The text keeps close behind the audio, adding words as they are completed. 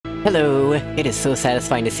Hello! It is so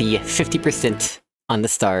satisfying to see 50% on the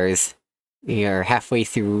stars. We are halfway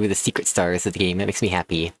through the secret stars of the game, that makes me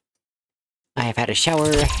happy. I have had a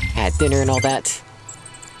shower, had dinner and all that,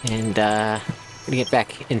 and gonna get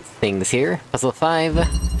back into things here. Puzzle 5,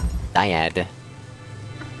 Dyad.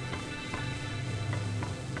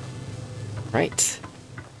 Right.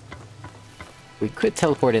 We could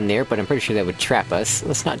teleport in there, but I'm pretty sure that would trap us.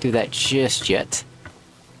 Let's not do that just yet.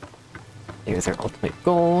 There's our ultimate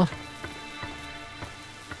goal.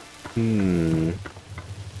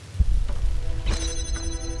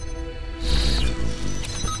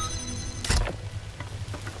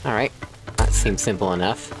 Alright. That seems simple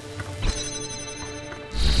enough.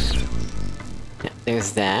 Yeah,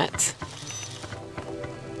 there's that.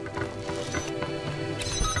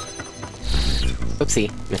 Oopsie.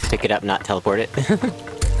 I'm gonna pick it up, not teleport it.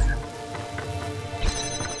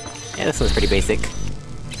 Yeah, this one's pretty basic.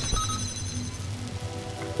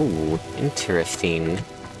 Ooh, interesting.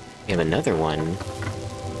 We have another one.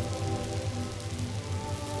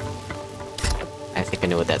 I think I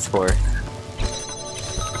know what that's for.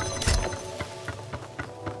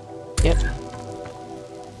 Yep.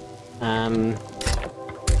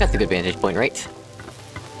 That's a good vantage point, right?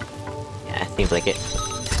 Yeah, seems like it.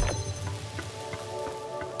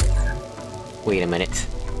 Wait a minute.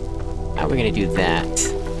 How are we gonna do that?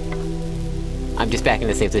 I'm just back in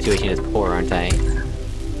the same situation as before, aren't I?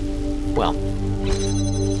 Well.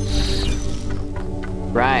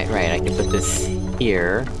 Right, I can put this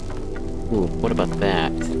here. Ooh, what about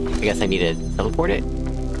that? I guess I need to teleport it?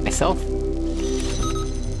 Myself?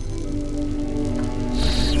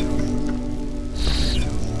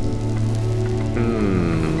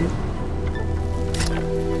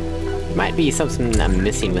 There might be something I'm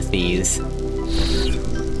missing with these.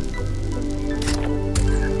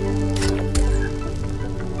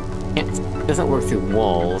 It doesn't work through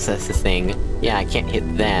walls, that's the thing. Yeah, I can't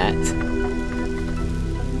hit that.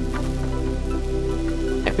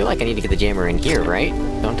 I feel like I need to get the jammer in here, right?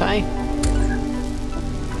 Don't I?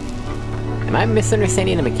 Am I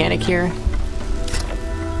misunderstanding the mechanic here?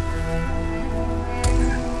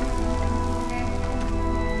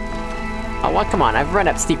 Oh, well, come on, I've run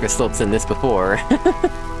up steeper slopes than this before.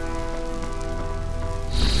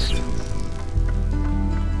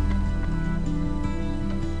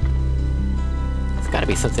 Gotta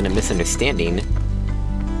be something I'm misunderstanding.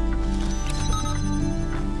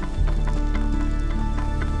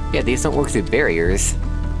 Yeah, these don't work through barriers.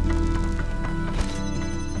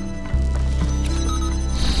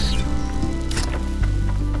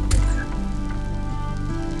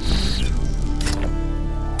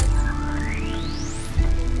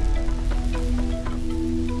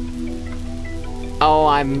 Oh,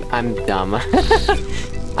 I'm dumb.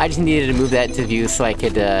 I just needed to move that to view so I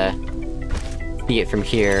could, see it from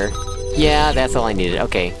here. Yeah, that's all I needed,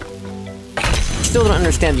 okay. Still don't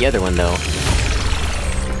understand the other one, though.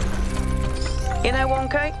 You know,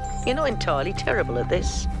 Wonka, you're not entirely terrible at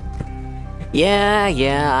this. Yeah,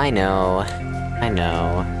 I know. I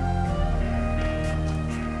know.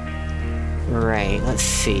 Right, let's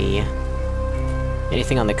see.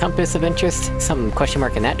 Anything on the compass of interest? Some question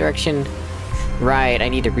mark in that direction? Right, I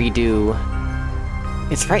need to redo...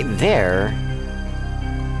 It's right there!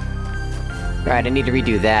 Right, I need to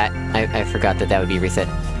redo that. I forgot that would be reset.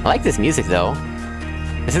 I like this music, though.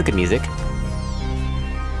 This is good music.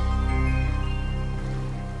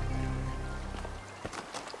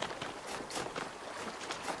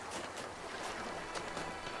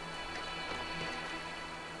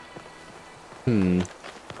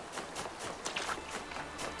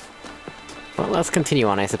 Well, let's continue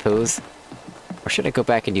on, I suppose. Or should I go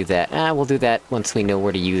back and do that? We'll do that once we know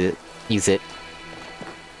where to use it.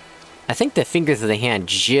 I think the fingers of the hand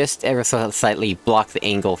just ever so slightly block the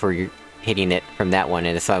angle for hitting it from that one,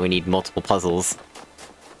 and that's why we need multiple puzzles.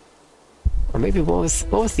 Or maybe what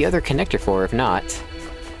was the other connector for, if not?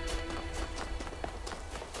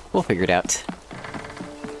 We'll figure it out.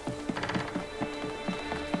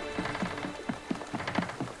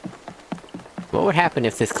 What would happen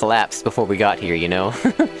if this collapsed before we got here, you know?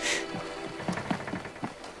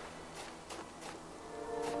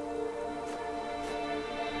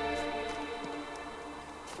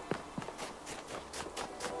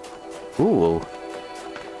 Ooh.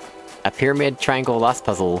 A pyramid triangle lost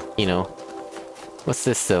puzzle, you know. What's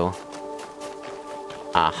this, though?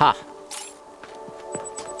 Aha!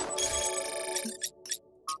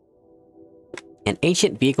 An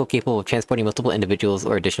ancient vehicle capable of transporting multiple individuals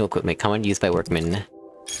or additional equipment, commonly used by workmen.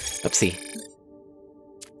 Oopsie.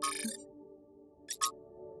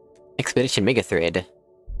 Expedition Mega Thread.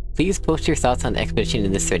 Please post your thoughts on the expedition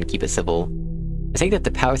in this thread and keep it civil. I think that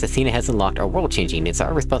the powers Athena has unlocked are world-changing. It's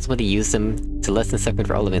our responsibility to use them to lessen suffering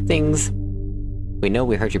for all living things. We know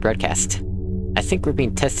we heard your broadcast. I think we're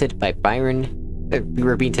being tested by Byron... we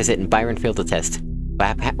were being tested and Byron failed the test.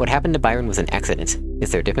 What happened to Byron was an accident.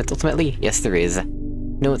 Is there a difference ultimately? Yes, there is.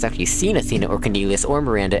 No one's actually seen Athena or Cornelius or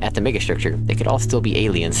Miranda at the megastructure. They could all still be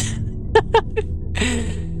aliens.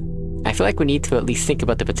 I feel like we need to at least think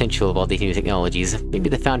about the potential of all these new technologies. Maybe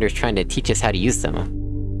the Founder is trying to teach us how to use them.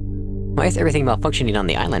 Why is everything malfunctioning on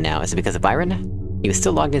the island now? Is it because of Byron? He was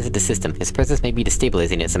still logged into the system. His presence may be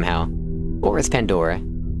destabilizing it somehow. Or is Pandora?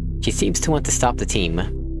 She seems to want to stop the team.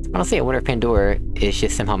 Honestly, I wonder if Pandora is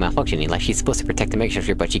just somehow malfunctioning, like she's supposed to protect the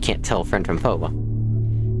megastructure but she can't tell friend from foe.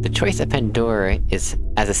 The choice of Pandora is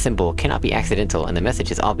as a symbol cannot be accidental, and the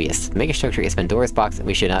message is obvious. The megastructure is Pandora's box and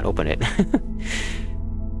we should not open it.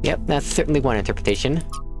 Yep, that's certainly one interpretation.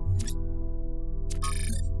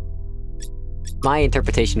 My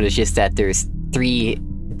interpretation was just that there's 3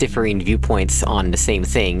 differing viewpoints on the same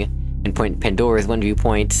thing, and Pandora is one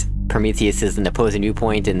viewpoint, Prometheus is an opposing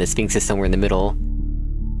viewpoint, and the Sphinx is somewhere in the middle.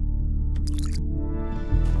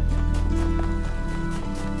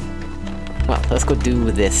 Well, let's go do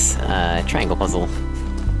this, triangle puzzle.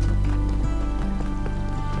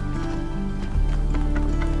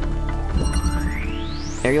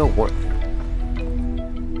 Aerial warp.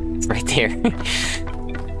 It's right there.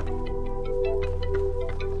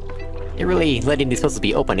 You're really letting these puzzles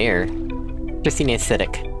be open air. Interesting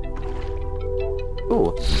aesthetic.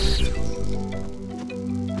 Ooh.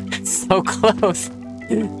 So close!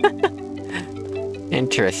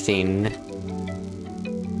 Interesting.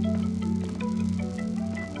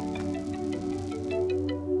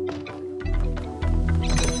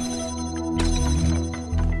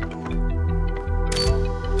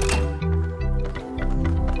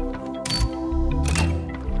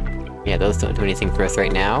 Yeah, those don't do anything for us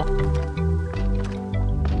right now.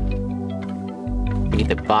 We need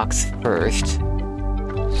the box first.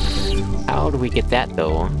 How do we get that,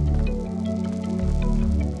 though?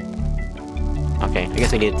 Okay, I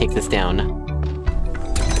guess we need to take this down.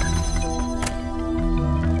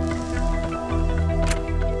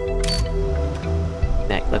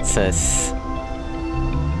 That lets us...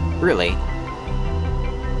 Really?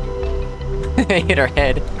 Hit our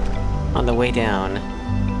head on the way down.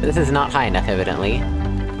 This is not high enough, evidently.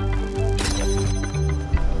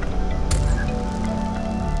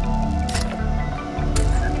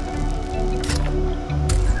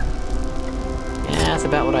 Yeah, that's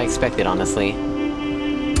about what I expected, honestly.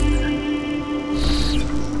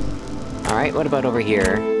 Alright, what about over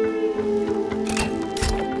here?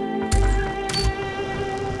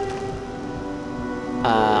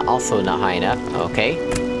 Also not high enough. Okay.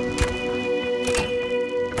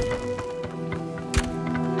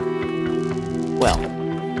 Well.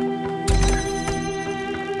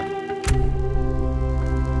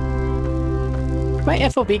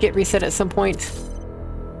 Might FOB get reset at some point?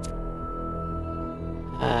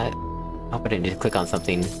 Oh, I didn't need to click on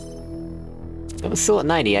something. It was still at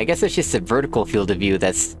 90. I guess it's just a vertical field of view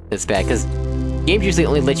that's bad, because games usually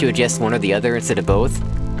only let you adjust one or the other instead of both.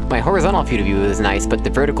 My horizontal field of view is nice, but the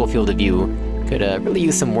vertical field of view could really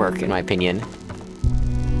use some work, in my opinion.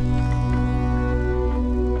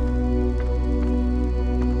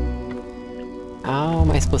 How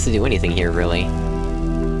am I supposed to do anything here, really?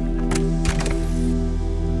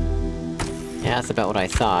 Yeah, that's about what I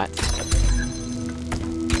thought.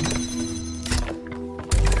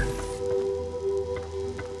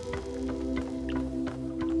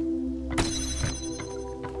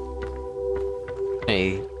 Can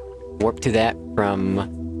I warp to that from...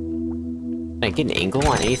 Can I get an angle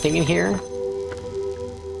on anything in here?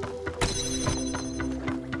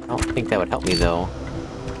 I don't think that would help me, though.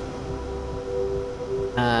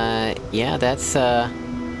 Yeah, that's not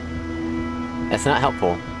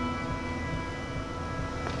helpful.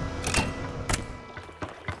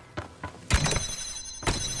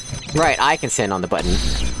 Right, I can stand on the button.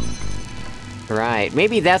 Right,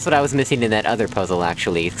 maybe that's what I was missing in that other puzzle,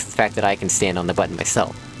 actually. The fact that I can stand on the button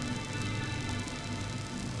myself.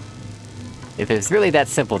 If it's really that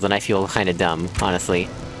simple, then I feel kinda dumb, honestly.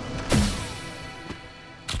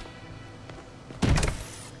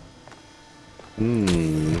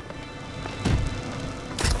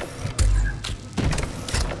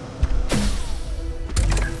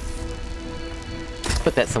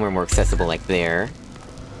 Put that somewhere more accessible, like there.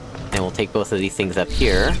 And we'll take both of these things up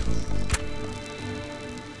here.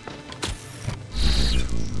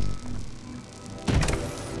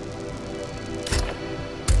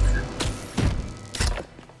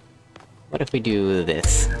 What if we do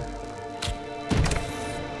this?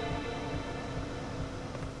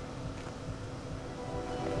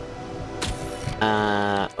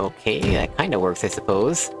 Okay, that kinda works, I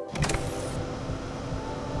suppose.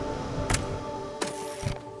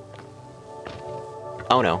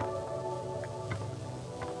 Oh no.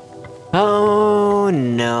 Oh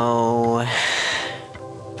no.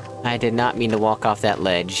 I did not mean to walk off that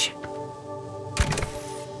ledge.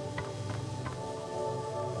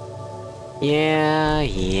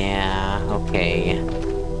 Yeah, okay.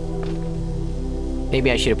 Maybe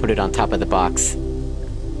I should've put it on top of the box.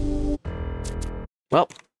 Well,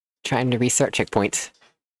 trying to restart checkpoints.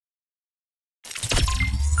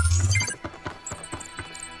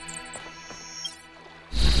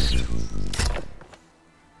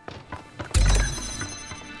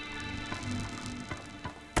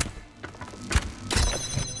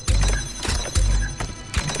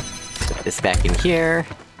 Put this back in here.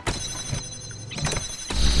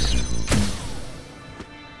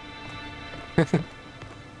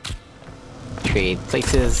 Trade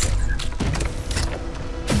places.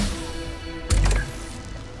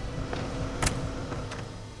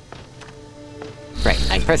 Right,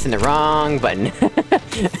 I'm pressing the wrong button.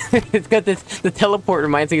 It's got this- the teleport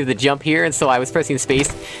reminds me of the jump here, and so I was pressing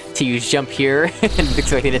space to use jump here, and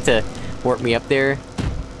expecting it to warp me up there.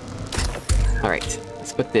 Alright,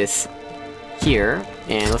 let's put this here,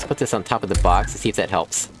 and let's put this on top of the box to see if that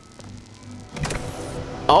helps.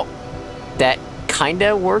 Oh! That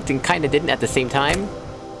kinda worked and kinda didn't at the same time.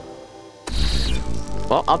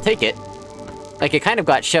 Well, I'll take it. Like, it kind of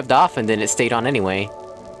got shoved off and then it stayed on anyway.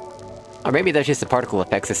 Or maybe that's just the particle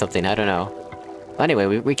effects or something, I don't know. Well,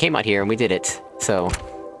 anyway, we came out here and we did it, so...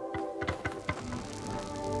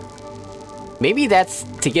 Maybe that's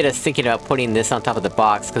to get us thinking about putting this on top of the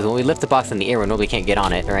box, because when we lift the box in the air, we normally can't get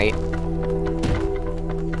on it, right?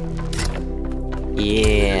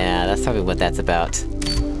 Yeah, that's probably what that's about.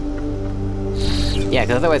 Yeah,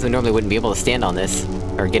 because otherwise we normally wouldn't be able to stand on this,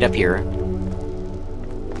 or get up here.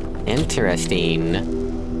 Interesting.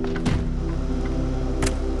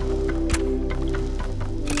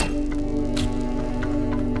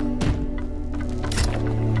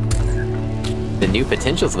 The new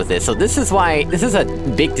potentials with this. So this is why- this is a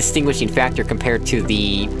big distinguishing factor compared to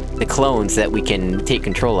the clones that we can take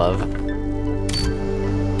control of.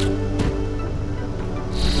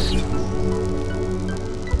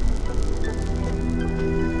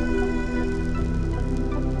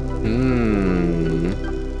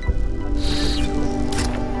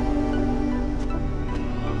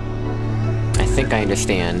 I think I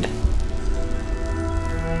understand.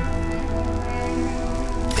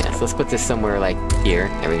 Yeah, so let's put this somewhere like here.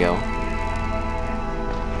 There we go.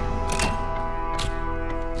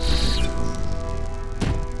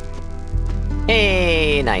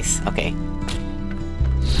 Hey, nice. Okay.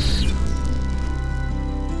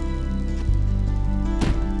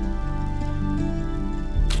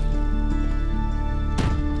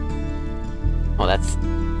 Oh, that's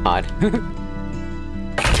odd.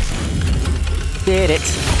 Did it!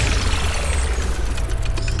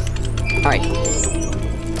 Alright.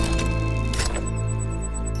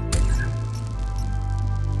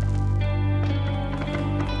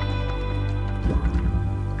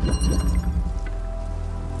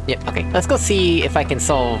 Yep, okay. Let's go see if I can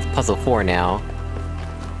solve Puzzle 4 now.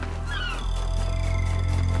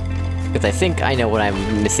 Because I think I know what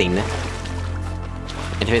I'm missing.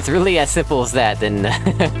 And if it's really as simple as that, then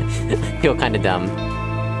I feel kinda dumb.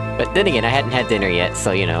 But then again, I hadn't had dinner yet,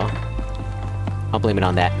 so you know. I'll blame it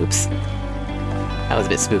on that. Oops. That was a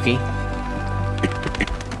bit spooky.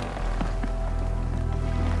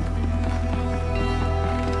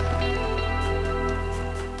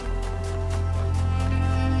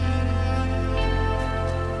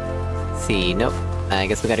 See, nope. I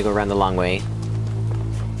guess we gotta go around the long way.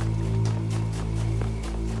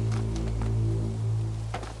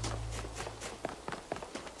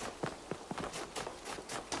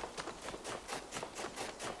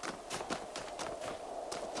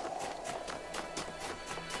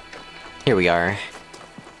 Here we are.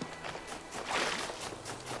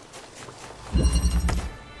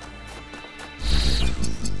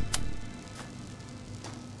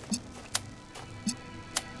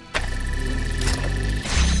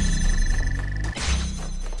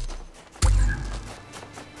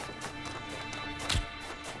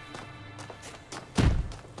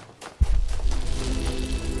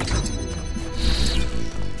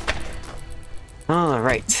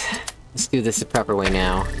 Alright. Let's do this the proper way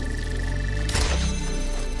now.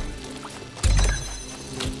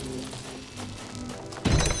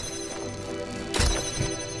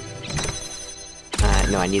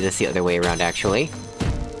 No, I need this the other way around, actually.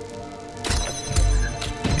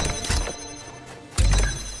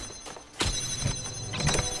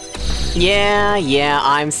 Yeah,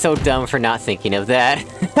 I'm so dumb for not thinking of that.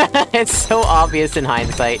 It's so obvious in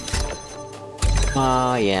hindsight.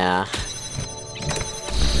 Oh, yeah.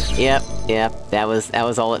 Yep, that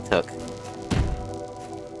was all it took.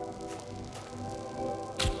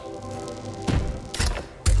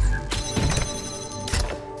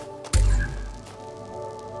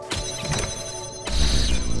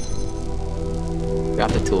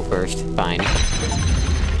 Drop the tool first, fine.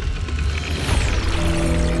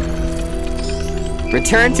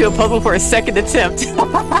 Return to a puzzle for a second attempt!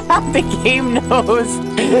 The game knows!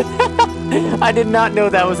 I did not know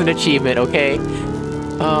that was an achievement, okay?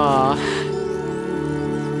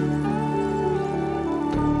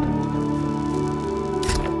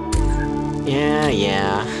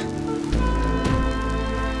 Yeah.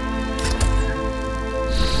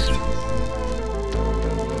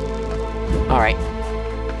 Alright.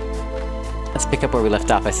 Let's pick up where we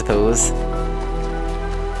left off, I suppose.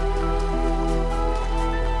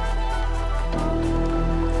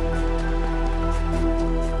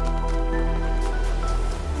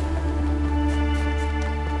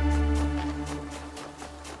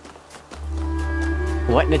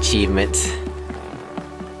 What an achievement.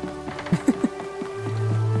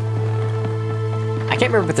 I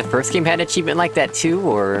can't remember if the first game had an achievement like that too,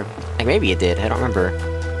 or... like, maybe it did, I don't remember.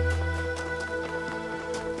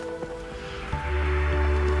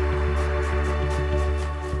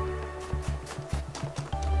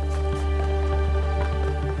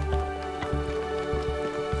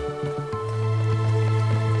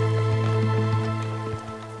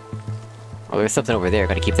 Oh, there's something over there,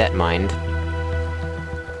 gotta keep that in mind.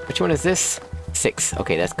 Which one is this? 6.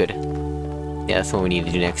 Okay, that's good. Yeah, that's what we need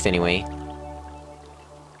to do next anyway.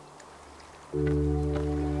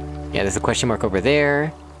 Yeah, there's a question mark over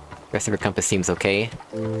there. The rest of her compass seems okay.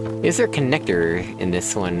 Is there a connector in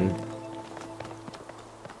this one?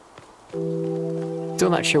 Still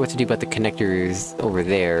not sure what to do about the connectors over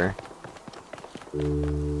there. I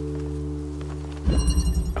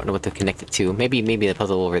don't know what to connect it to. Maybe the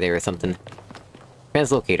puzzle over there or something.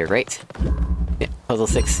 Translocator, right? Yeah, puzzle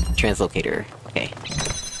 6, Translocator. Okay.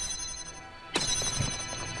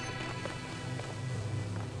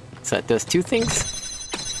 So that does 2 things?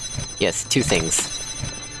 Yes, 2 things.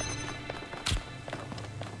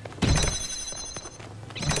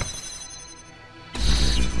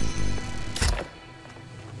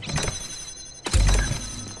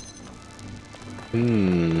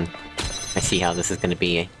 I see how this is gonna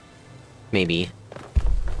be. Maybe.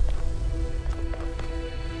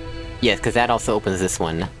 Yes, because that also opens this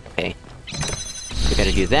one. Okay. We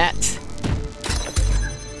gotta do that.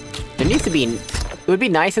 There needs to be... it would be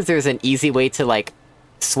nice if there's an easy way to, like,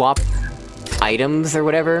 swap items or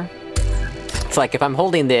whatever. It's like, if I'm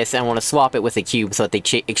holding this and I want to swap it with a cube so that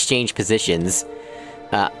they exchange positions.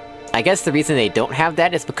 I guess the reason they don't have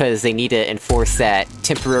that is because they need to enforce that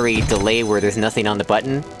temporary delay where there's nothing on the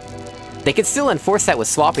button. They could still enforce that with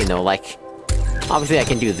swapping though, like... obviously I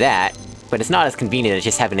can do that, but it's not as convenient as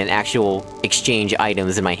just having an actual exchange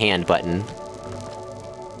items in my hand button.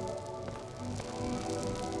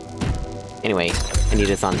 Anyway, I need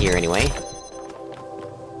this on here anyway.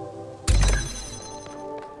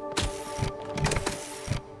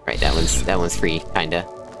 Right, that one's free, kinda.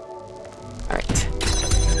 Alright.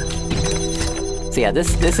 So yeah,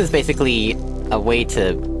 this is basically a way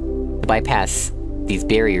to bypass these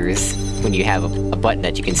barriers when you have a button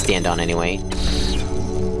that you can stand on anyway.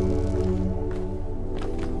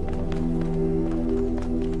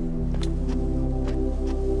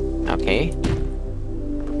 Okay.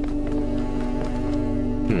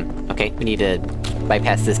 Okay, we need to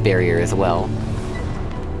bypass this barrier as well.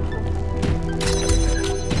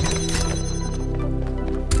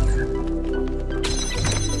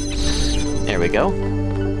 There we go.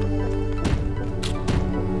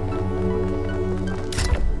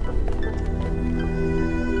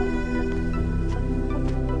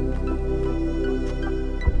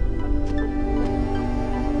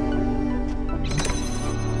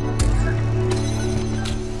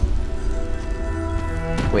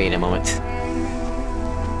 Wait a moment.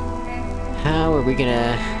 How are we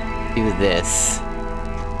gonna do this?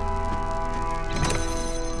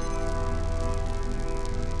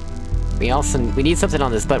 We need something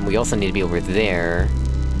on this button, we also need to be over there.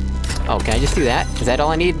 Oh, can I just do that? Is that all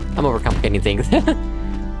I need? I'm overcomplicating things.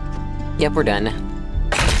 Yep, we're done.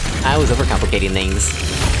 I was overcomplicating things.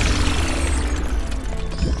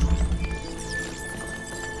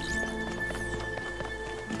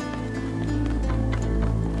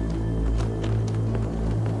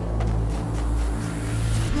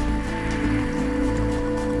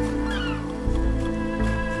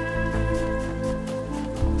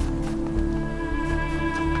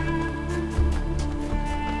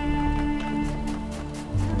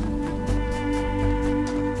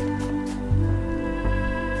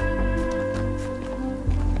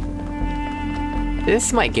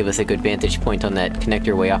 This might give us a good vantage point on that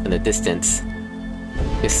connector way off in the distance.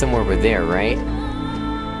 It's somewhere over there, right?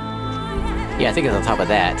 Yeah, I think it's on top of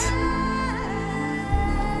that.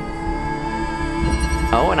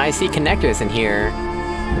 Oh, and I see connectors in here.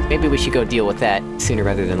 Maybe we should go deal with that sooner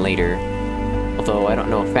rather than later. Although, I don't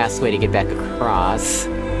know a fast way to get back across.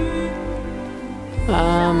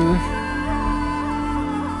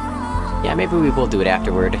 Yeah, maybe we will do it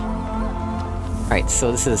afterward. Alright, so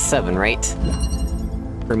this is 7, right?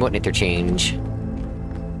 Remote interchange.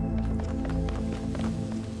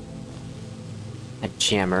 A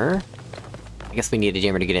jammer. I guess we need a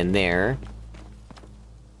jammer to get in there.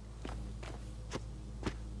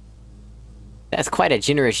 That's quite a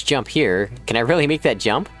generous jump here. Can I really make that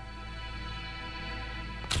jump?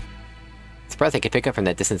 Surprised I could pick up from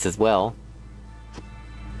that distance as well.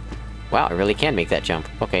 Wow, I really can make that jump.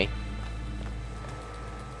 Okay.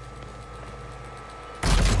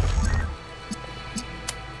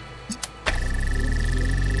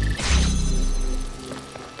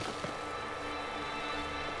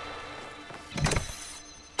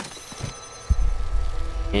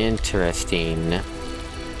 Interesting.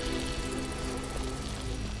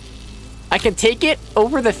 I can take it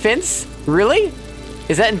over the fence? Really?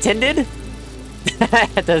 Is that intended?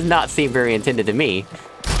 That does not seem very intended to me.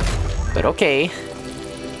 But okay.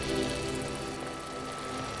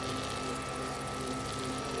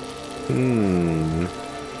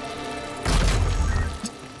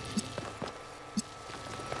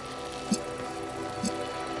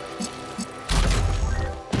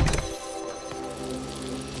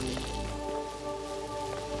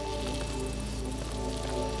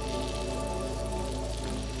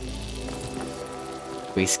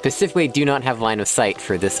 We specifically do not have line of sight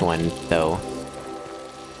for this one, though.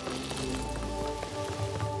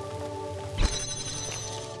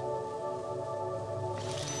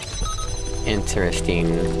 Interesting.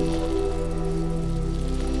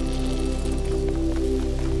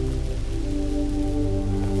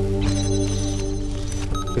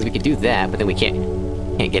 Because we could do that, but then we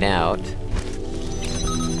can't get out.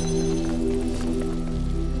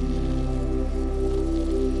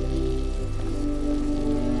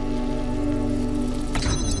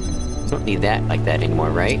 Don't need that like that anymore,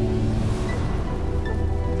 right?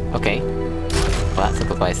 Okay. Well, that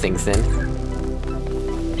simplifies things then.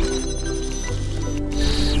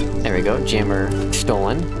 There we go, jammer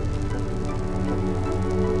stolen.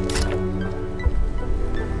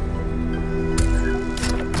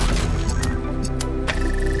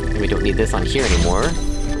 And we don't need this on here anymore.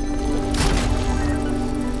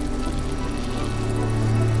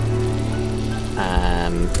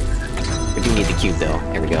 We do need the cube though,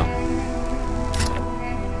 there we go.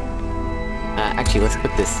 Actually, let's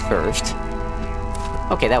put this first.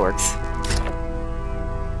 Okay, that works.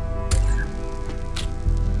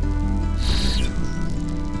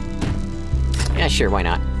 Yeah, sure, why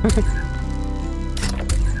not?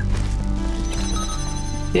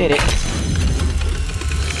 Did it.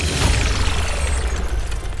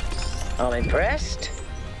 I'm impressed.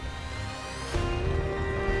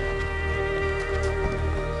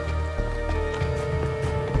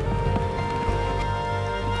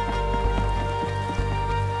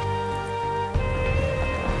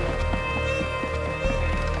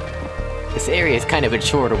 This area is kind of a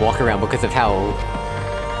chore to walk around because of how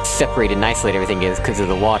separated and isolated everything is because of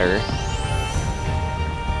the water.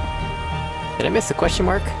 Did I miss a question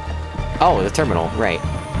mark? Oh, the terminal, right.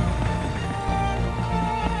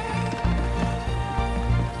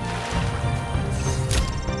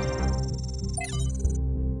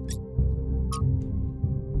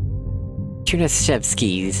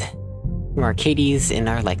 Chernyshevsky's from Arcades in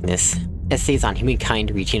Our Likeness. Essays on humankind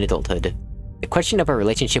reaching adulthood. The question of our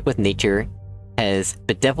relationship with nature has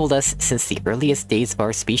bedeviled us since the earliest days of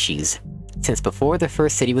our species. Since before the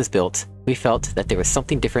first city was built, we felt that there was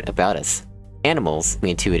something different about us. Animals,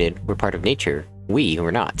 we intuited, were part of nature. We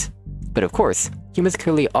were not. But of course, humans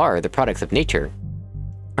clearly are the products of nature.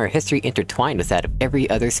 Our history intertwined with that of every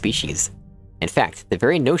other species. In fact, the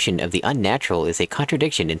very notion of the unnatural is a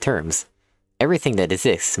contradiction in terms. Everything that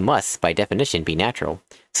exists must, by definition, be natural.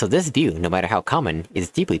 So this view, no matter how common,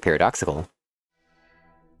 is deeply paradoxical.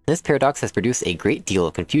 This paradox has produced a great deal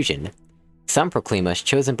of confusion. Some proclaim us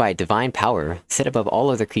chosen by divine power, set above all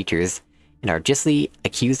other creatures, and are justly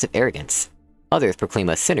accused of arrogance. Others proclaim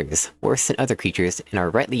us sinners, worse than other creatures, and are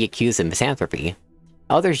rightly accused of misanthropy.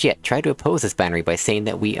 Others yet try to oppose this binary by saying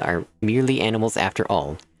that we are merely animals after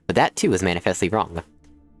all, but that too is manifestly wrong,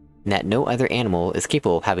 and that no other animal is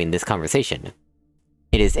capable of having this conversation.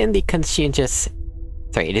 It is in the contentious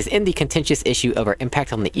issue of our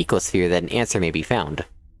impact on the ecosphere that an answer may be found.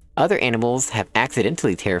 Other animals have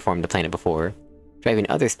accidentally terraformed the planet before, driving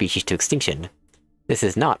other species to extinction. This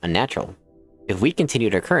is not unnatural. If we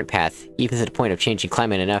continued our current path, even to the point of changing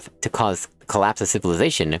climate enough to cause the collapse of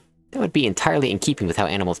civilization, that would be entirely in keeping with how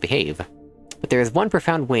animals behave. But there is one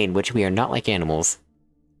profound way in which we are not like animals.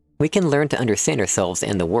 We can learn to understand ourselves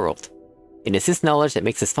and the world. It is this knowledge that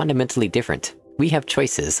makes us fundamentally different. We have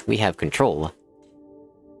choices, we have control.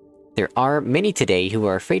 There are many today who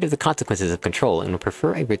are afraid of the consequences of control and would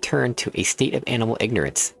prefer a return to a state of animal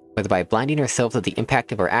ignorance, whether by blinding ourselves to the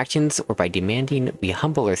impact of our actions or by demanding we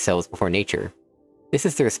humble ourselves before nature. This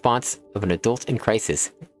is the response of an adult in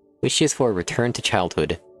crisis, wishes for a return to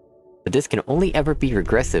childhood. But this can only ever be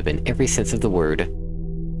regressive in every sense of the word.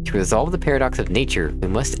 To resolve the paradox of nature, we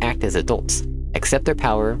must act as adults, accept our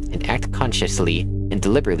power, and act consciously and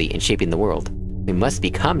deliberately in shaping the world. We must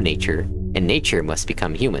become nature, and nature must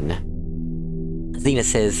become human. Athena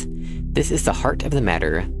says, "This is the heart of the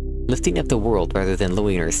matter, lifting up the world rather than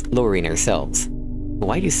lowering ourselves." But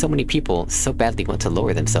why do so many people so badly want to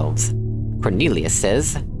lower themselves? Cornelius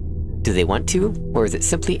says, "Do they want to, or is it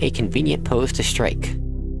simply a convenient pose to strike?"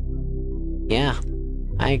 Yeah,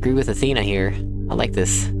 I agree with Athena here. I like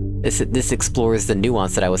this. This explores the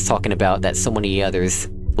nuance that I was talking about that so many others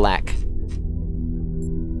lack.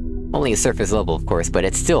 Only a surface level, of course, but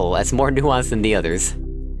it's more nuanced than the others.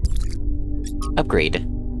 Upgrade.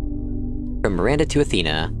 From Miranda to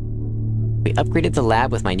Athena. We upgraded the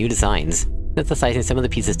lab with my new designs. Synthesizing some of the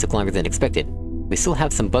pieces took longer than expected. We still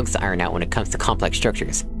have some bugs to iron out when it comes to complex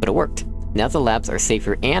structures, but it worked. Now the labs are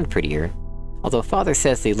safer and prettier. Although Father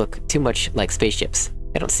says they look too much like spaceships.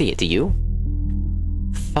 I don't see it, do you?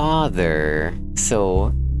 Father...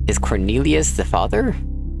 So... is Cornelius the father?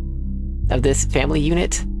 Of this family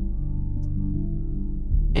unit?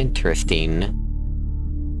 Interesting.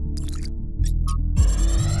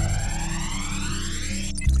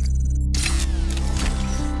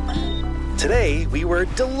 Today, we were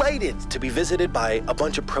delighted to be visited by a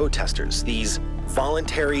bunch of protesters, these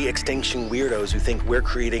voluntary extinction weirdos who think we're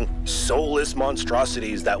creating soulless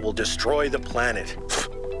monstrosities that will destroy the planet.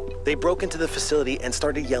 They broke into the facility and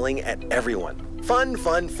started yelling at everyone. Fun,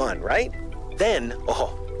 fun, fun, right? Then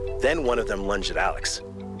one of them lunged at Alex.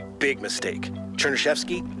 Big mistake.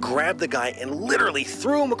 Chernyshevsky grabbed the guy and literally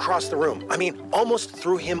threw him across the room. I mean, almost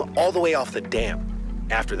threw him all the way off the dam.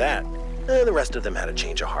 After that, the rest of them had a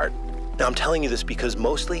change of heart. Now, I'm telling you this because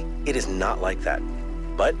mostly it is not like that.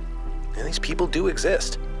 But these people do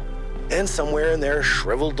exist. And somewhere in their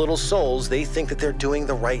shriveled little souls, they think that they're doing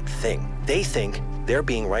the right thing. They think they're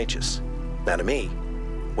being righteous. Now to me,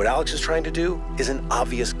 what Alex is trying to do is an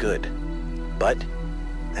obvious good. But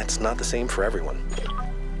that's not the same for everyone.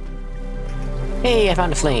 Hey, I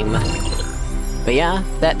found a flame. But yeah,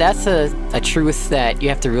 that's a truth that you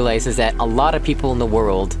have to realize is that a lot of people in the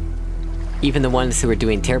world, even the ones who are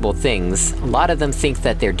doing terrible things, a lot of them think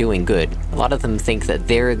that they're doing good. A lot of them think that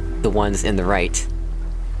they're the ones in the right.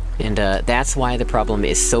 And that's why the problem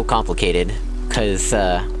is so complicated, because,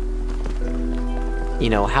 you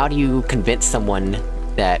know, how do you convince someone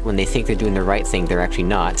that when they think they're doing the right thing, they're actually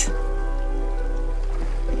not?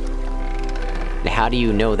 And how do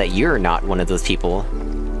you know that you're not one of those people?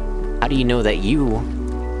 How do you know that you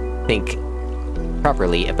think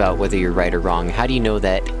properly about whether you're right or wrong? How do you know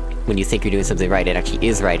that when you think you're doing something right, it actually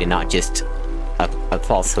is right and not just a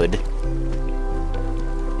falsehood?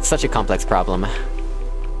 It's such a complex problem.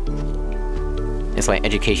 That's why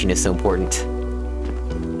education is so important.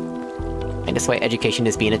 And that's why education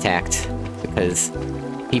is being attacked. Because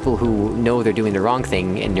people who know they're doing the wrong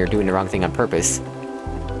thing, and they're doing the wrong thing on purpose,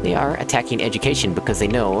 they are attacking education because they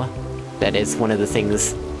know that it's one of the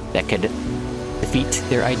things that could defeat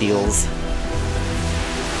their ideals.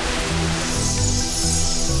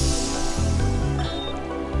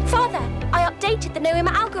 Father, I updated the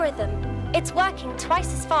Noema algorithm. It's working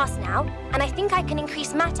twice as fast now, and I think I can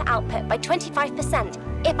increase matter output by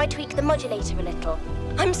 25% if I tweak the modulator a little.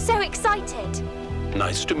 I'm so excited!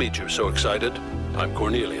 Nice to meet you. So excited. I'm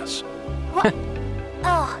Cornelius. What?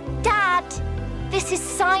 Oh, Dad! This is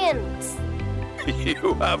science!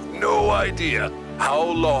 You have no idea how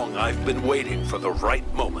long I've been waiting for the right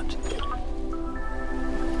moment.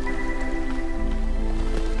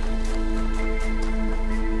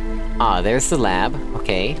 Ah, there's the lab.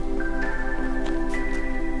 Okay.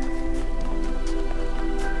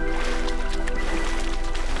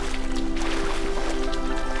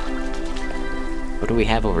 What do we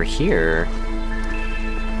have over here?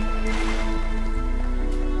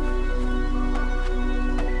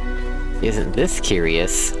 Isn't this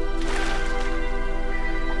curious?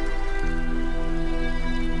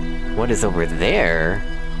 What is over there?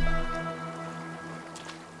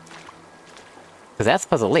 Because that's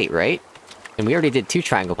puzzle 8, right? And we already did 2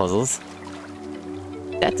 triangle puzzles.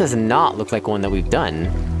 That does not look like one that we've done.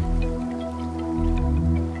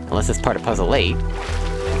 Unless it's part of puzzle 8.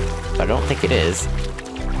 But I don't think it is.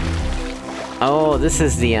 Oh, this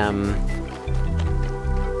is the,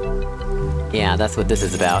 yeah, that's what this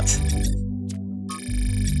is about.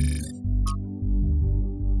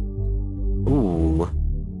 Ooh.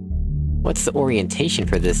 What's the orientation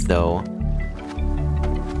for this, though?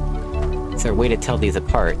 Is there a way to tell these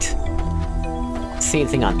apart? See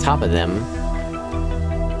anything on top of them?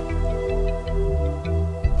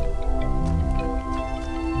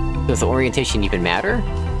 Does the orientation even matter?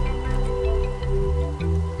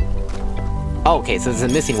 Oh, okay, so there's a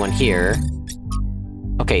missing one here.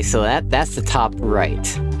 Okay, so that's the top right.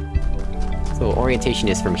 So orientation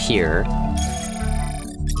is from here.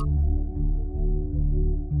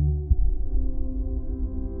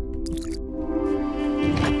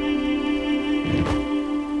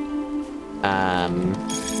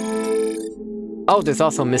 Oh, there's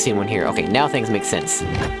also a missing one here. Okay, now things make sense.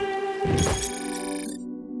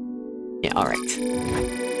 Yeah, alright.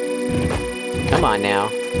 Come on now.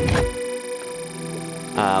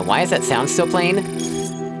 Why is that sound still playing?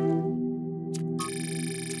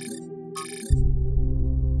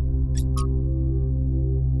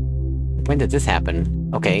 When did this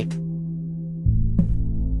happen? Okay.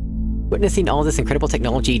 Witnessing all this incredible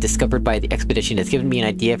technology discovered by the expedition has given me an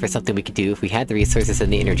idea for something we could do if we had the resources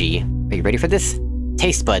and the energy. Are you ready for this?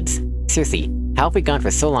 Taste buds. Seriously, how have we gone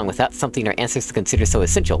for so long without something our ancestors consider so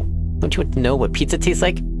essential? Don't you want to know what pizza tastes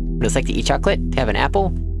like? What it's like to eat chocolate? To have an apple?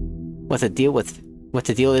 What the deal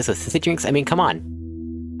is with fizzy drinks? I mean, come on.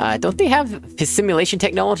 Don't they have simulation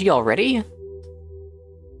technology already?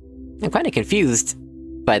 I'm kinda confused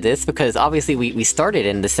by this, because obviously we started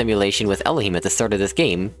in the simulation with Elohim at the start of this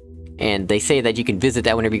game, and they say that you can visit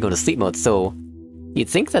that whenever you go to sleep mode, so you'd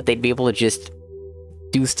think that they'd be able to just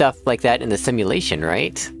do stuff like that in the simulation,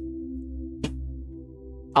 right?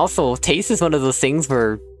 Also, taste is one of those things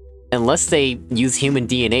where, unless they use human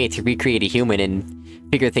DNA to recreate a human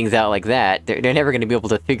and figure things out like that, they're never going to be able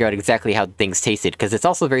to figure out exactly how things tasted, because it's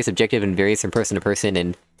also very subjective and varies from person to person,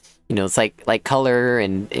 and, you know, it's like color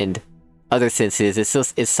and other senses.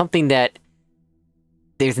 It's something that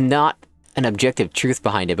there's not an objective truth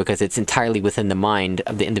behind it, because it's entirely within the mind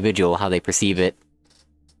of the individual, how they perceive it.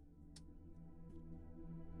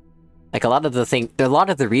 Like, a lot of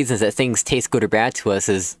the reasons that things taste good or bad to us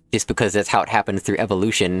is just because that's how it happens through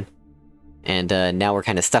evolution. And, now we're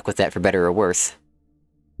kind of stuck with that for better or worse.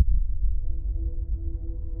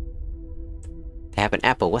 To have an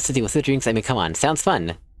apple, what's the deal with the drinks? I mean, come on, sounds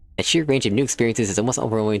fun! The sheer range of new experiences is almost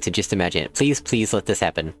overwhelming to just imagine it. Please, please let this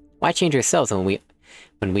happen. Why change ourselves when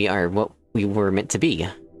we are what we were meant to be?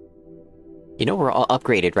 You know we're all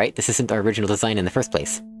upgraded, right? This isn't our original design in the first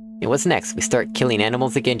place. And what's next? We start killing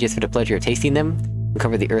animals again just for the pleasure of tasting them?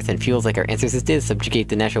 Uncover the earth and fuels like our ancestors did? Subjugate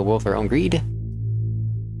the natural world for our own greed?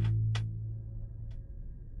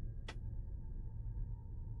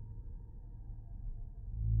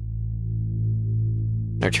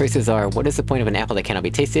 Our choices are, what is the point of an apple that cannot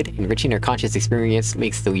be tasted? Enriching our conscious experience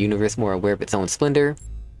makes the universe more aware of its own splendor.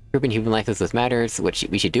 Proving human life is what matters,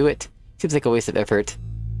 we should do it. Seems like a waste of effort.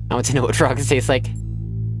 I want to know what frogs taste like.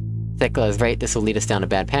 Thekla is right, this will lead us down a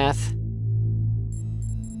bad path.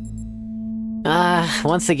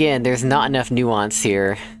 Once again, there's not enough nuance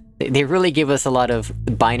here. They really give us a lot of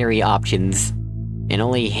binary options, and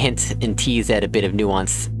only hint and tease at a bit of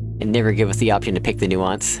nuance, and never give us the option to pick the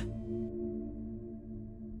nuance.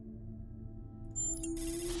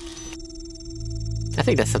 I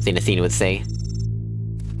think that's something Athena would say.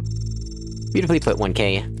 Beautifully put,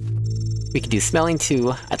 1K. We could do smelling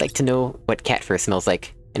too. I'd like to know what cat fur smells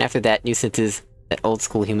like. And after that, nuisances that old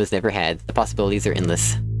school humans never had. The possibilities are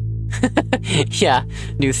endless. Yeah,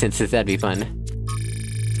 nuisances, that'd be fun.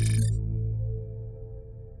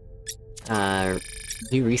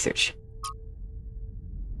 New research.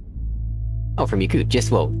 Oh, from Yakut,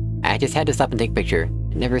 just whoa. I just had to stop and take a picture.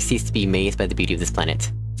 I never cease to be amazed by the beauty of this planet.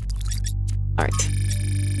 Alright.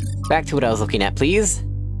 Back to what I was looking at, please.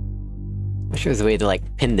 I'm sure there's a way to, like,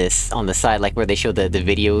 pin this on the side, like where they show the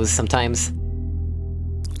videos sometimes.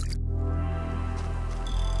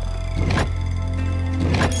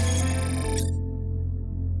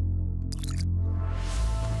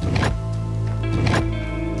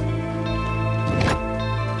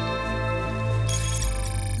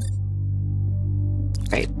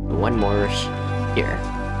 Right, one more here.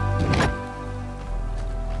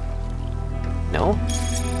 No?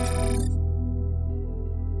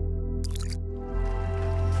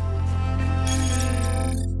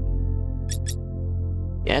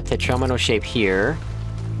 Yeah, tetromino shape here.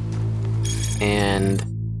 And...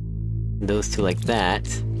 those two like that.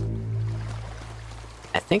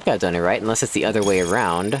 I think I've done it right, unless it's the other way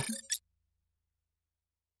around.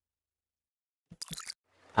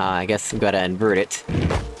 I guess I've gotta invert it.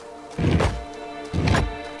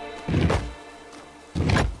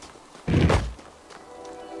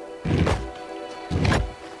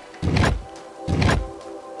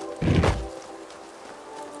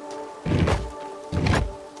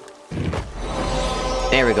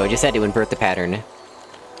 There we go, just had to invert the pattern.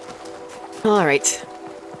 Alright.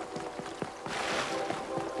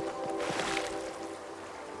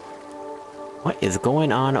 What is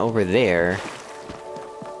going on over there?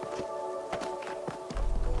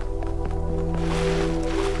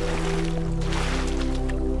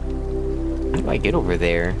 How do I get over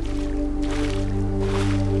there?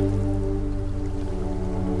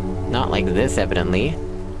 Not like this, evidently.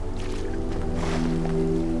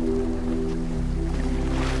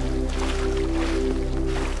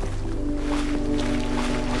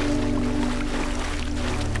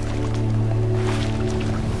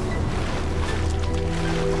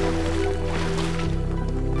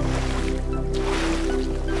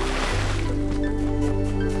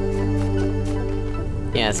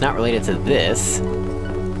 Yeah, it's not related to this.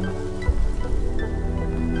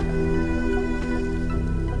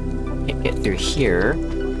 Can't get through here.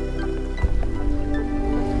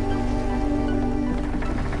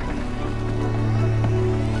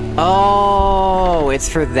 Oh, it's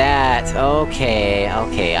for that! Okay,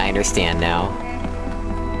 okay, I understand now.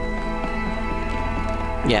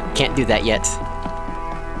 Yeah, can't do that yet.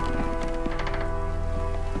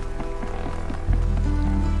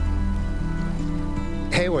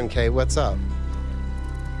 Hey 1K, what's up?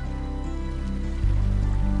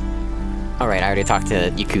 Alright, I already talked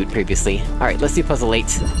to Yakut previously. Alright, let's do puzzle 8.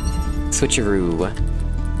 Switcheroo.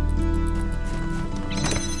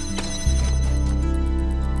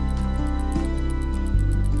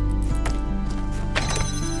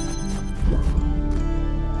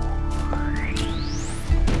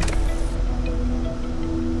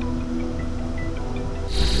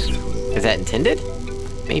 Is that intended?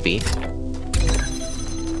 Maybe.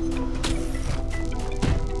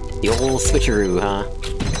 The old switcheroo, huh?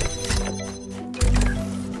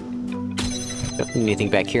 Don't need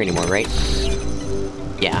anything back here anymore, right?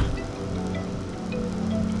 Yeah.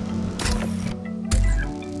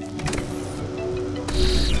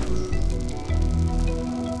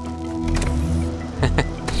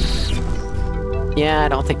 Yeah, I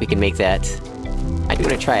don't think we can make that. I do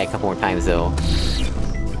want to try it a couple more times, though.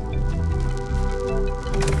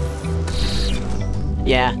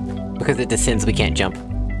 Yeah, because it descends, we can't jump.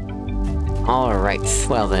 Alright,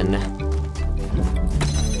 well then.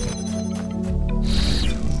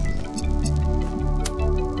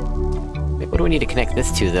 Wait, what do we need to connect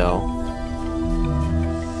this to, though?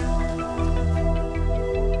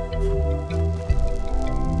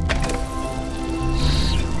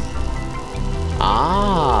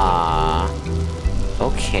 Ah!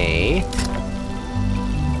 Okay.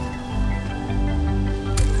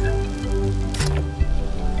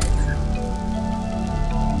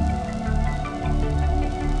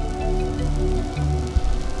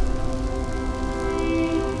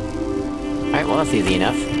 Alright, well that's easy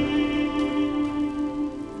enough.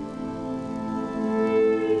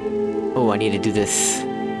 Oh, I need to do this...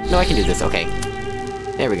 No, I can do this, okay.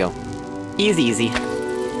 There we go. Easy, easy.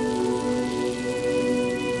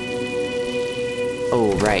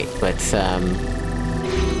 Oh, right, but,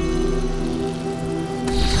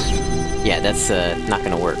 yeah, that's, not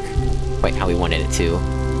gonna work quite how we wanted it to.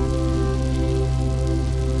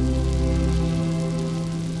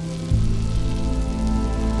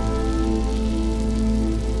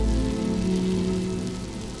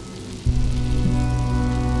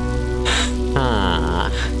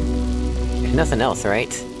 There's nothing else,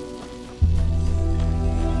 right?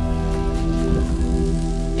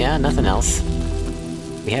 Yeah, nothing else.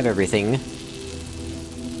 We have everything.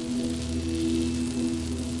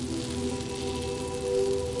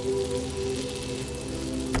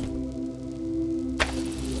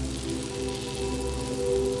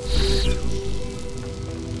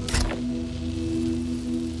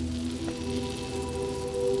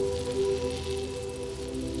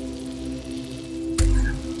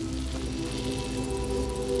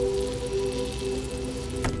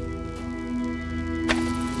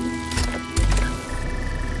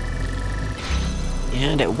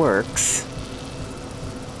 And it works.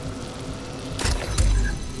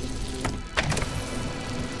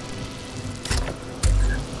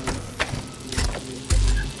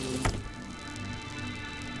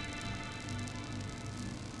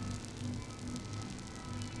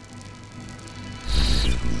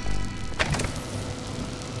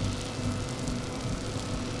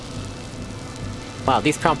 Wow,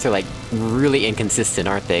 these prompts are like, really inconsistent,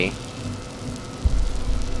 aren't they?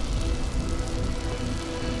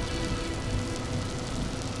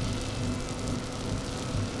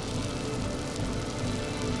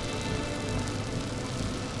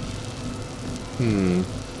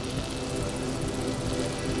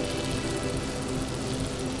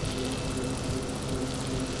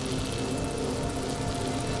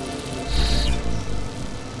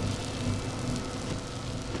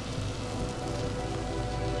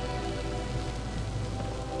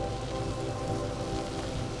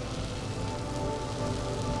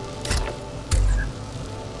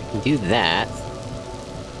 Do that.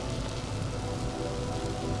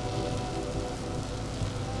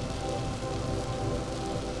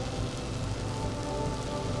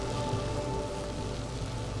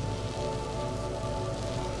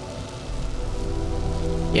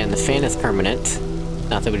 Yeah, and the fan is permanent.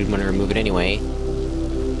 Not that we'd want to remove it anyway.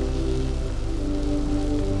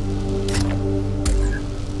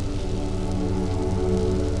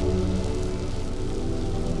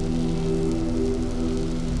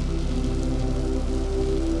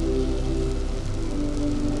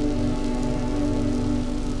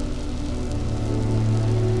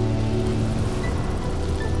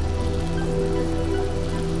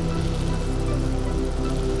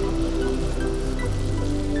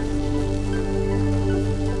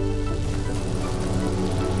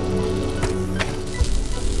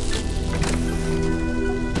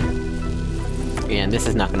 And this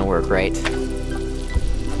is not gonna work, right?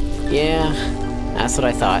 Yeah, that's what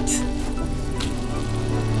I thought.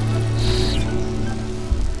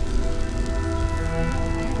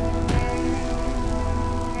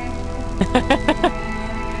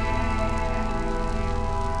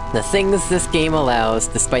 The things this game allows,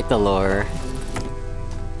 despite the lore.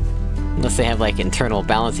 Unless they have, like, internal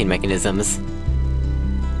balancing mechanisms.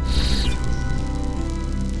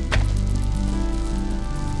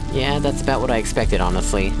 Yeah, that's about what I expected,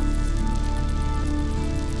 honestly.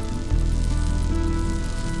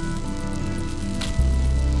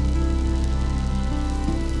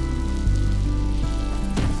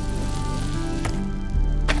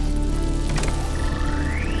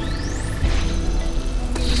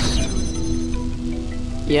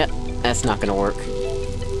 Yep, that's not gonna work.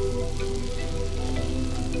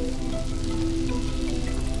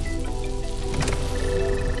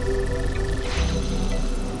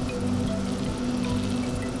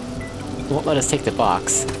 Won't let us take the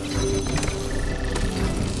box.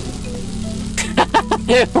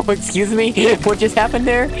 Excuse me? What just happened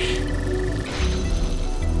there?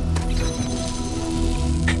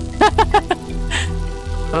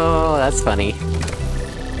 Oh, that's funny.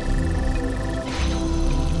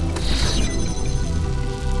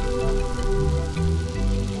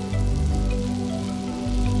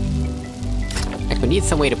 Like, we need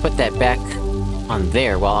some way to put that back on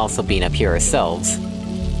there while also being up here ourselves.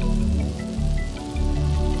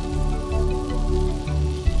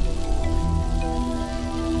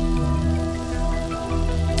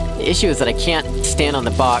 The issue is that I can't stand on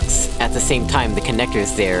the box at the same time the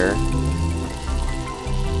connector's there.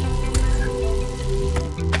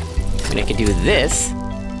 And I can do this.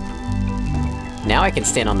 Now I can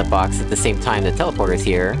stand on the box at the same time the teleporter's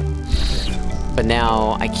here. But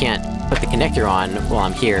now I can't put the connector on while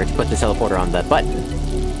I'm here to put the teleporter on the button.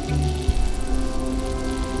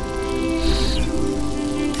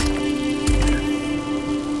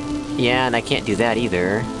 Yeah, and I can't do that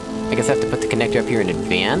either. I guess I have to put the connector up here in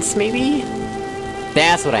advance, maybe?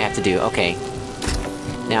 That's what I have to do, okay.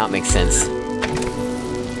 Now it makes sense.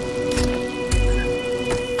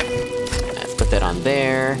 Let's put that on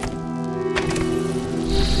there.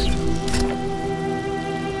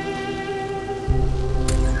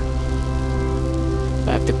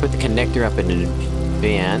 I have to put the connector up in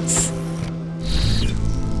advance.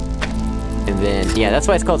 And then, yeah, that's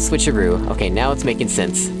why it's called Switcheroo. Okay, now it's making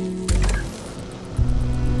sense.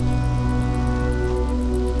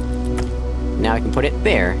 Now I can put it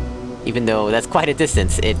there. Even though that's quite a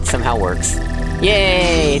distance, it somehow works.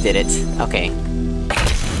 Yay! Did it. Okay.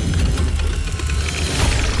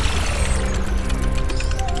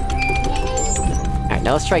 Alright,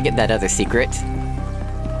 now let's try to get that other secret.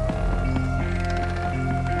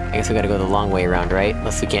 I guess we gotta go the long way around, right?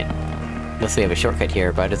 Unless we have a shortcut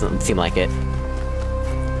here, but it doesn't seem like it.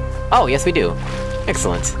 Oh, yes we do!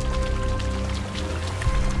 Excellent.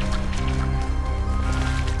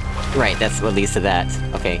 Right, that's what leads to that.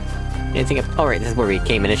 Okay. Anything up— oh right, this is where we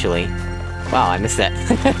came initially. Wow, I missed that.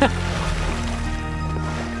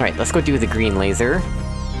 Alright, let's go do the green laser.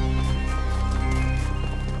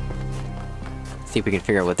 See if we can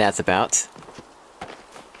figure out what that's about.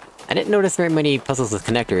 I didn't notice very many puzzles with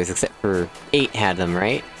connectors, except for 8 had them,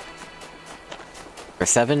 right? Or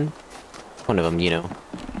 7? One of them, you know.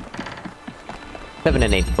 7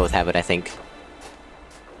 and 8 both have it, I think.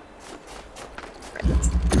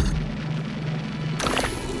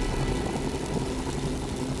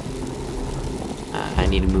 I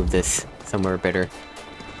need to move this somewhere better.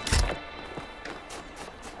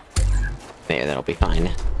 There, that'll be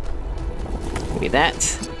fine. Maybe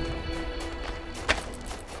that.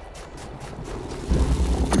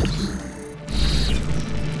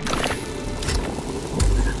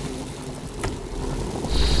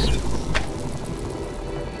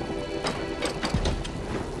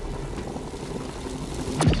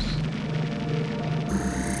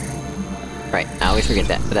 Right, I always forget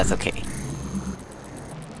that, but that's okay.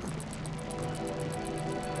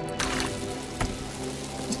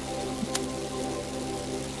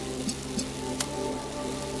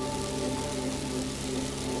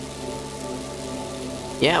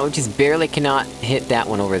 Yeah, we just barely cannot hit that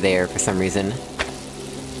one over there for some reason.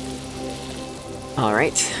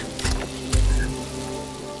 Alright.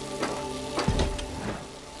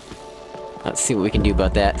 Let's see what we can do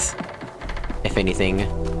about that, if anything.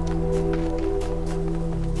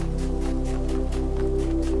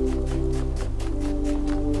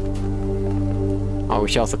 Oh, we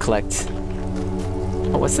should also collect...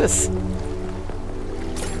 Oh, what's this?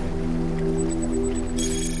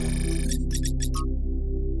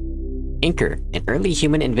 Anchor, an early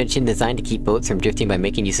human invention designed to keep boats from drifting by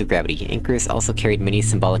making use of gravity. Anchors also carried many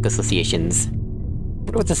symbolic associations. I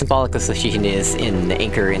wonder what the symbolic association is in the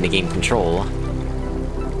anchor in the game Control.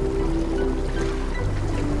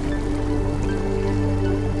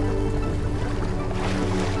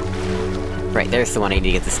 Right, there's the one I need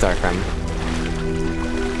to get the star from.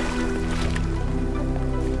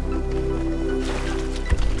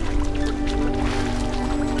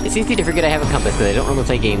 It's easy to forget I have a compass, because I don't normally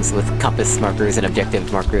play games with compass markers and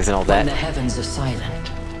objective markers and all that. When the heavens are silent,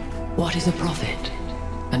 what is a prophet?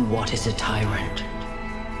 And what is a tyrant?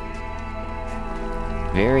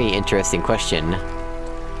 Very interesting question.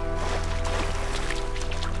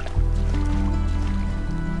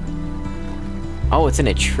 Oh, it's in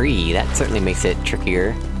a tree. That certainly makes it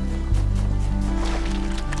trickier.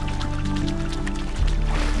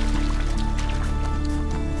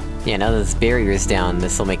 Yeah, now that this barrier is down,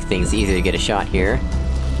 this will make things easier to get a shot here.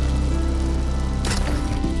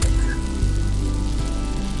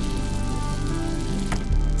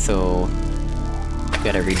 So...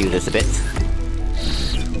 gotta redo this a bit.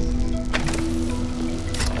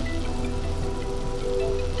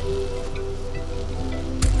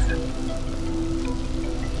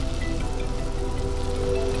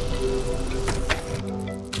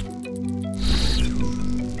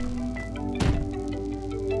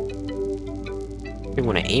 What do you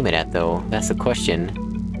want to aim it at, though? That's the question.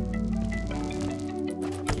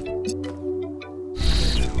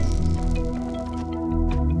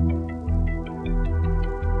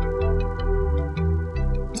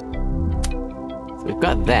 So we've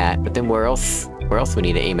got that, but then where else we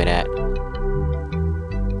need to aim it at?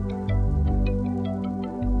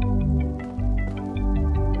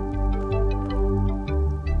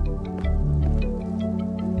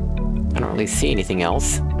 I don't really see anything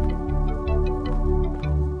else.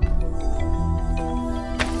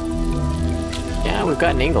 We've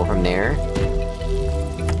got an angle from there.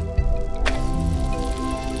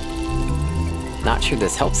 Not sure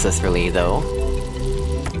this helps us really, though.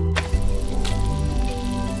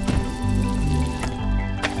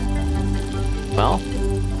 Well,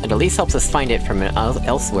 it at least helps us find it from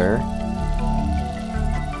elsewhere.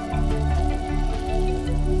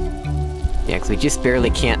 Yeah, because we just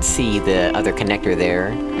barely can't see the other connector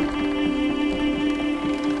there.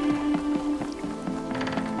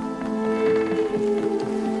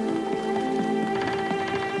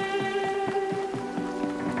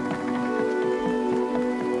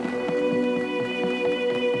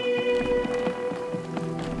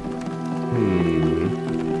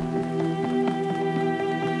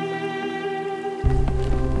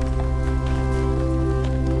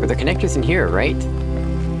 Were there connectors in here, right?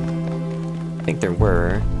 I think there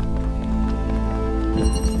were.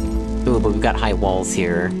 Ooh, but we've got high walls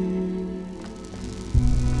here.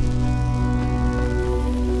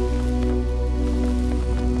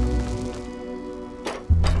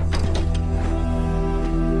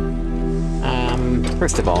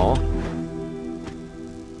 First of all...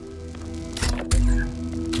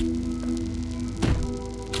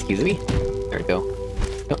 Excuse me? There we go.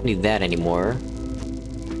 Don't need that anymore.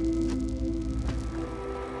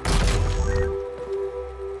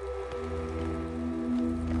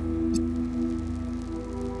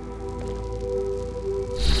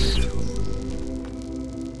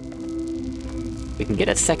 We can get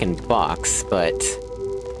a second box, but...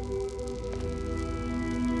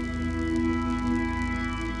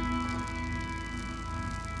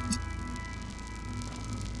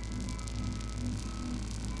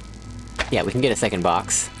 yeah, we can get a second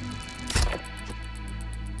box.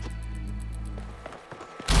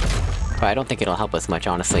 But I don't think it'll help us much,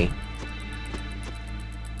 honestly.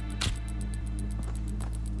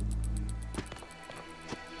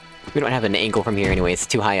 We don't have an angle from here anyway, it's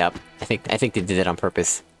too high up. I think they did it on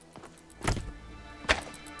purpose.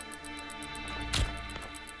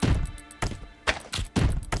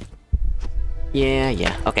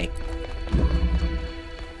 Yeah, okay.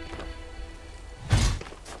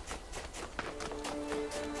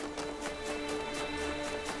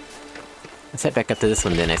 Let's head back up to this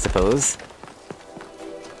one then, I suppose.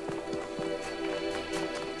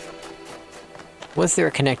 Was there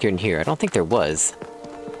a connector in here? I don't think there was.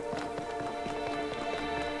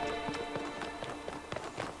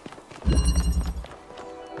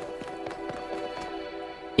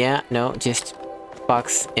 Yeah, no, just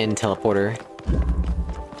box and teleporter.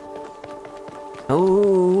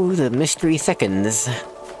 Oh, the mystery seconds.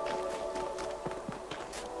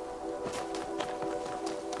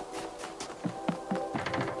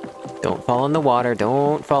 Don't fall in the water,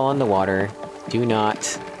 don't fall in the water. Do not.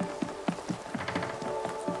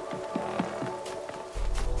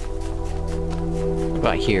 What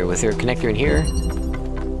about here? Was there a connector in here?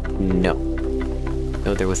 No.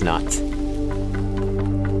 No, there was not.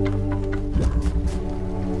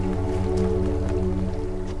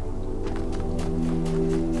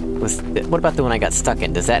 What about the one I got stuck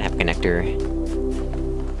in? Does that have a connector?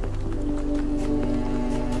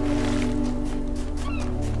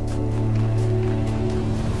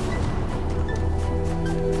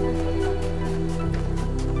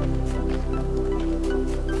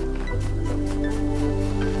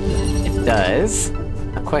 It does.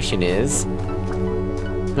 The question is...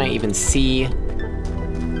 can I even see...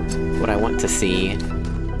 what I want to see? Can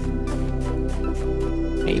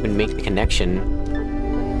I even make the connection?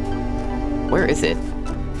 Where is it?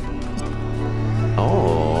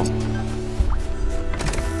 Oh.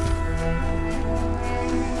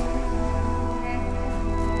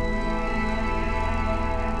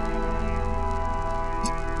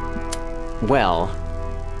 Well.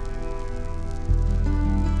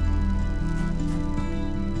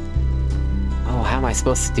 Oh, how am I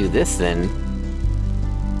supposed to do this then?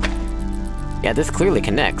 Yeah, this clearly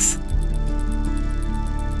connects.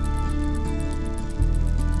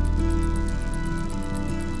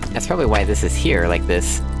 That's probably why this is here, like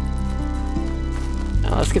this.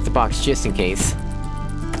 Now, let's get the box just in case.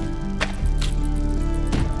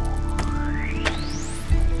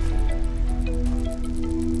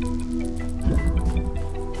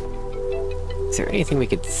 Is there anything we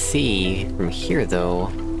could see from here,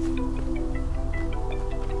 though?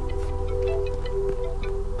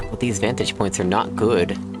 Well, these vantage points are not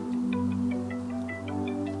good.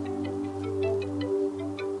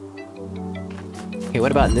 Okay,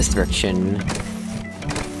 what about in this direction?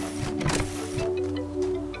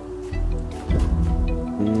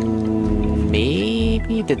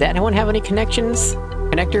 Maybe? Did that one have any connections?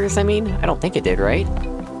 Connectors, I mean? I don't think it did, right?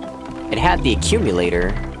 It had the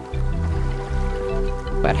accumulator.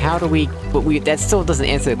 But how do we... that still doesn't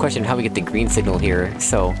answer the question of how we get the green signal here,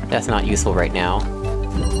 so that's not useful right now.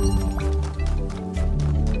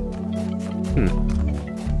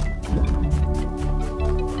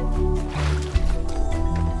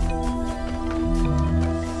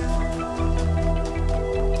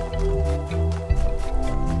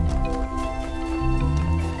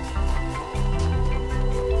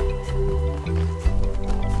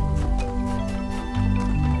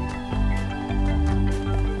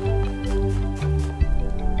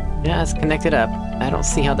 Yeah, it's connected up. I don't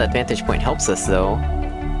see how that vantage point helps us, though.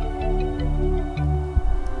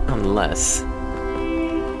 Unless...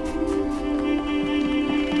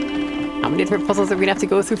 how many different puzzles are we gonna have to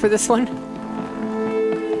go through for this one?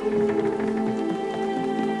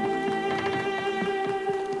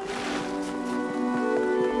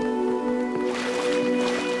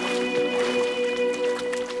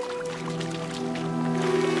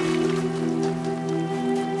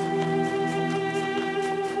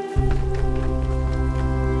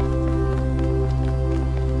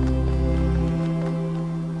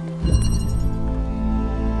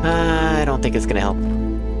 I don't think it's gonna help.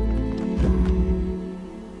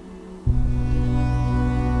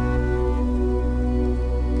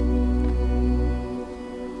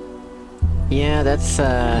 Yeah, that's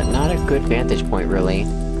not a good vantage point, really.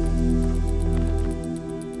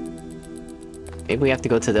 Maybe we have to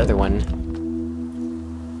go to the other one.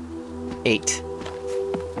 8.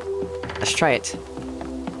 Let's try it.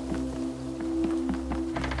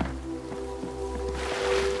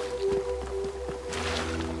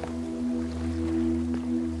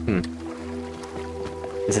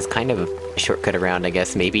 This is kind of a shortcut around, I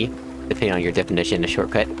guess, maybe. Depending on your definition of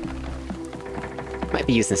shortcut. Might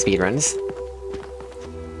be used in speedruns.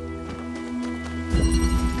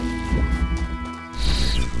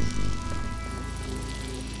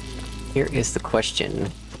 Here is the question.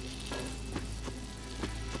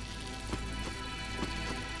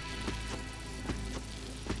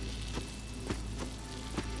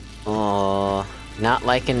 Oh, not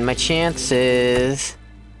liking my chances.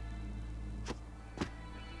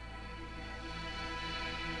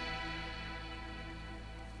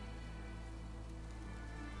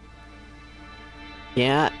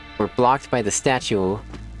 Yeah, we're blocked by the statue.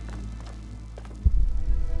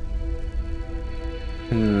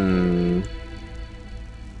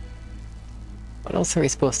 What else are we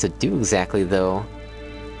supposed to do exactly, though?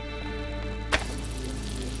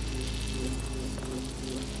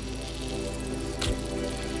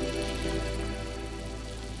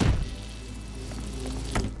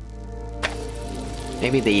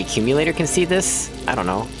 Maybe the accumulator can see this? I don't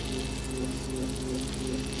know.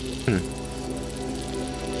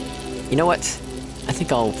 You know what? I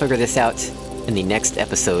think I'll figure this out in the next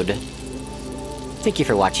episode. Thank you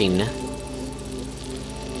for watching.